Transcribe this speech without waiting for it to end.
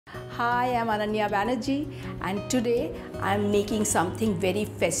Hi, I'm Ananya Banerjee and today I'm making something very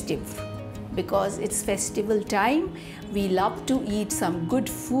festive. Because it's festival time, we love to eat some good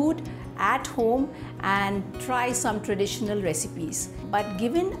food at home and try some traditional recipes. But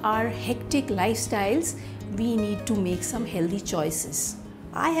given our hectic lifestyles, we need to make some healthy choices.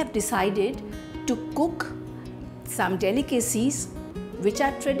 I have decided to cook some delicacies which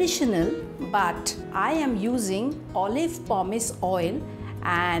are traditional, but I am using olive pomace oil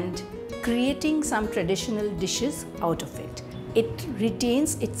and creating some traditional dishes out of it. It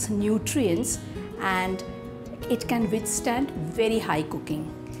retains its nutrients and it can withstand very high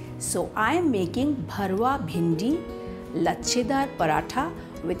cooking. So I am making Bharwa Bhindi Lacchedar Paratha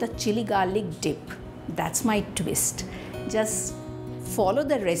with a chili garlic dip. That's my twist. Just follow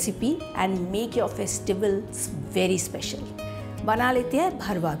the recipe and make your festivals very special. बना लेते हैं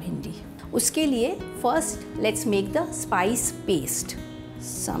भरवा भिंडी. उसके लिए first let's make the spice paste.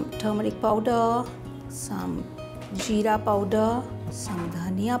 Some turmeric powder, some Jeera powder, some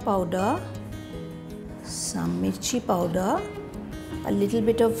Dhaniya powder, some mirchi powder, a little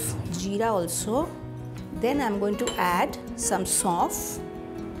bit of Jeera also. Then I'm going to add some Saunf,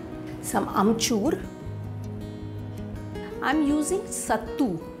 some Amchur. I'm using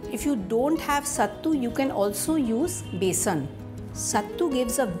Sattu. If you don't have Sattu, you can also use Besan. Sattu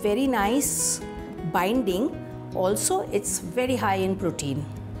gives a very nice binding. Also, it's very high in protein.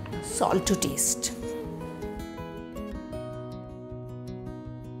 Salt to taste.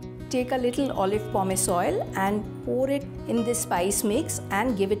 Take a little olive pomace oil and pour it in this spice mix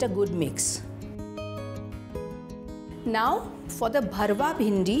and give it a good mix. Now for the bharwa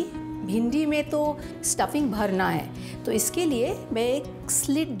bhindi. भिंडी में तो stuffing भरना है, तो इसके लिए मैं एक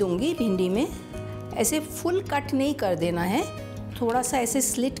स्लिट दूंगी भिंडी में. ऐसे फुल कट नहीं कर देना है, थोड़ा सा ऐसे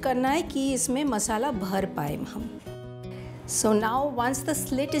स्लिट करना है कि इसमें मसाला भर पाए हम. So now once the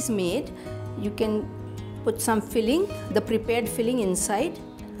slit is made, you can put some filling, the prepared filling inside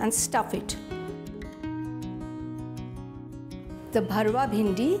and stuff it. The bharwa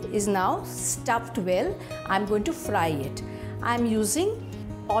bhindi is now stuffed well. I'm going to fry it. I'm using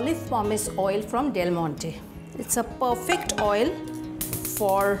olive pomace oil from Monte. It's a perfect oil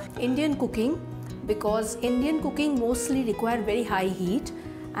for Indian cooking because Indian cooking mostly require very high heat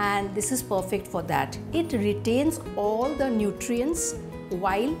and this is perfect for that. It retains all the nutrients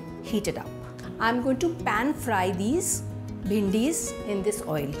while heated up. I'm going to pan fry these bhindis in this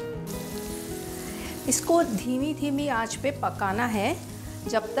oil. इसको धीमी धीमी आंच पे पकाना है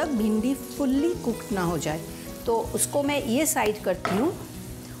जब तक भिंडी फुल्ली कुक्ड ना हो जाए. तो उसको मैं ये साइड करती हूँ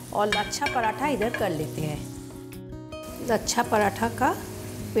और लच्छा पराठा इधर कर लेते हैं. लच्छा पराठा का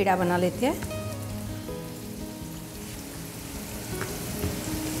पेड़ा बना लेते हैं.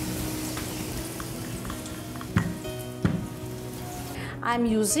 I am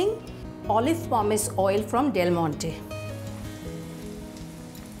using olive pomace oil from Monte.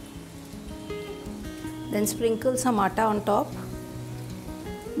 Then sprinkle some atta on top.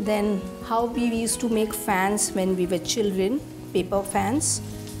 Then how we used to make fans when we were children, paper fans.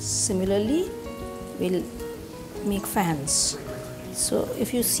 Similarly, we'll make fans. So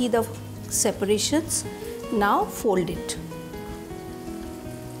if you see the separations, now fold it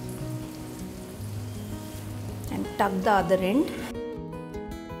and tuck the other end.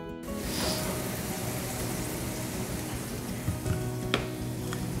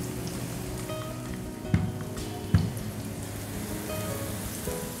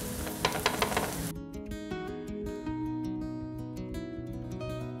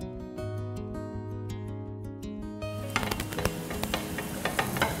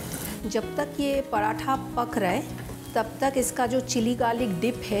 जब तक ये पराठा पक रहा है तब तक इसका जो चिली गार्लिक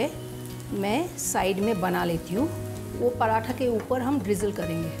डिप है मैं साइड में बना लेती हूँ. वो पराठा के ऊपर हम ड्रिजल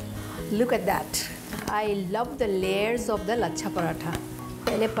करेंगे. Look at that. I love the layers of the lachha paratha.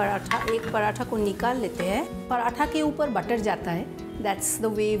 पहले एक पराठा को निकाल लेते हैं. पराठा के ऊपर बटर जाता है. That's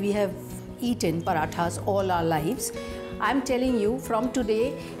the way we have eaten parathas all our lives. I am telling you from today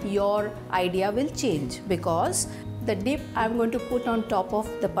your idea will change because the dip I'm going to put on top of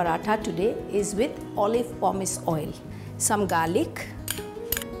the paratha today is with olive pomace oil, some garlic,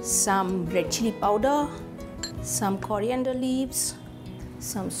 some red chili powder, some coriander leaves,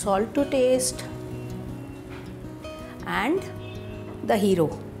 some salt to taste, and the hero,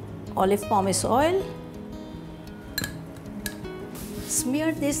 olive pomace oil.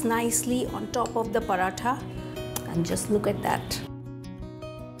 Smear this nicely on top of the paratha and just look at that.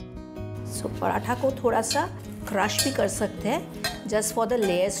 So paratha को थोड़ा सा crush भी कर सकते हैं just for the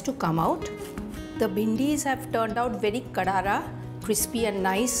layers to come out. The bhindis have turned out very kadara, crispy and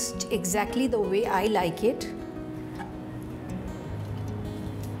nice, exactly the way I like it.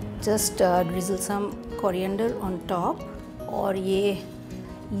 Just drizzle some coriander on top. और ये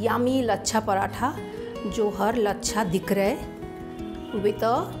yummy lachha paratha जो हर लच्छा दिख रहा है with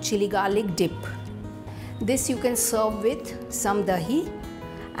a chili garlic dip. This you can serve with some dahi,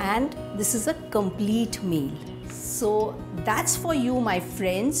 and this is a complete meal. So that's for you, my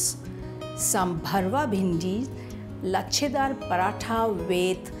friends. Some Bharwa Bhindi lachhedar paratha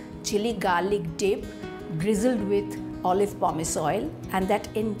with chili garlic dip drizzled with olive pomace oil, and that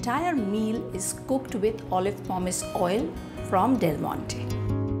entire meal is cooked with olive pomace oil from Del Monte.